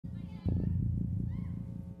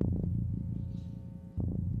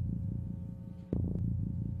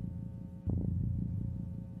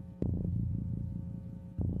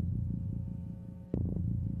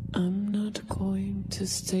I'm not going to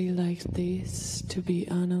stay like this to be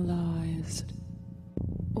analyzed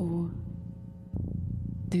or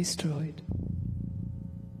destroyed.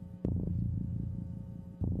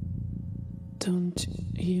 Don't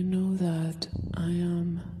you know that I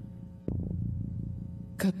am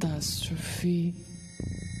catastrophe?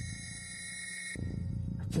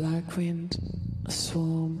 A black wind, a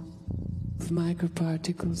swarm of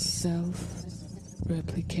microparticles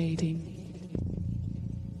self-replicating.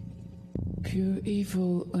 Pure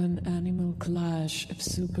evil, an animal clash of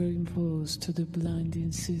superimposed to the blind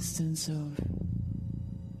insistence of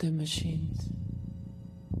the machines.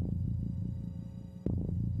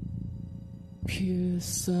 Pure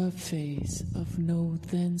surface of no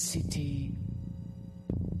density.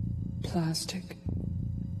 Plastic.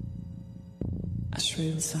 A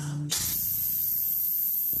shrill sound.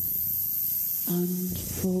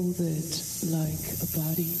 Unfolded like a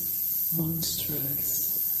body, monstrous.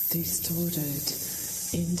 Distorted,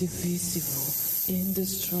 indivisible,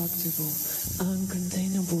 indestructible,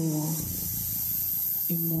 uncontainable,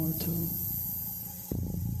 immortal.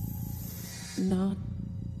 Not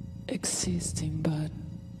existing, but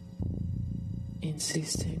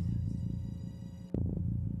insisting.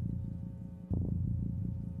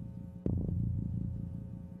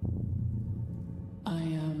 I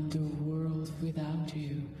am the world without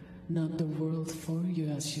you, not the world for you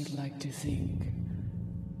as you'd like to think.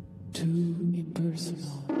 Too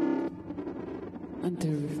impersonal and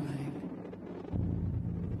terrifying.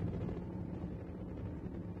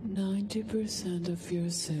 90% of your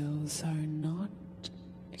cells are not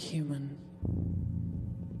human.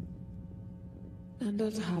 And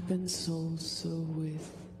that happens also with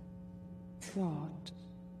thought.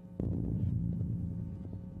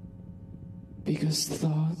 Because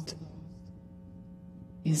thought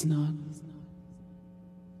is not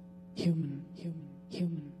human, human,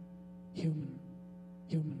 human. Human,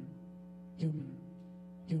 human, human, human,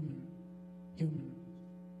 human, human, human,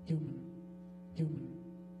 human, human, human,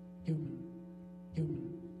 human,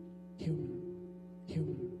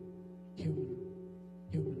 human, human, human,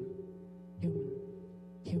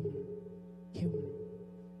 human, human,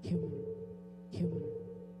 human, human,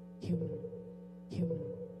 human, human.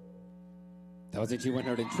 That was HE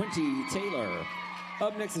 120 Taylor.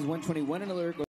 Up next is 121, and alert.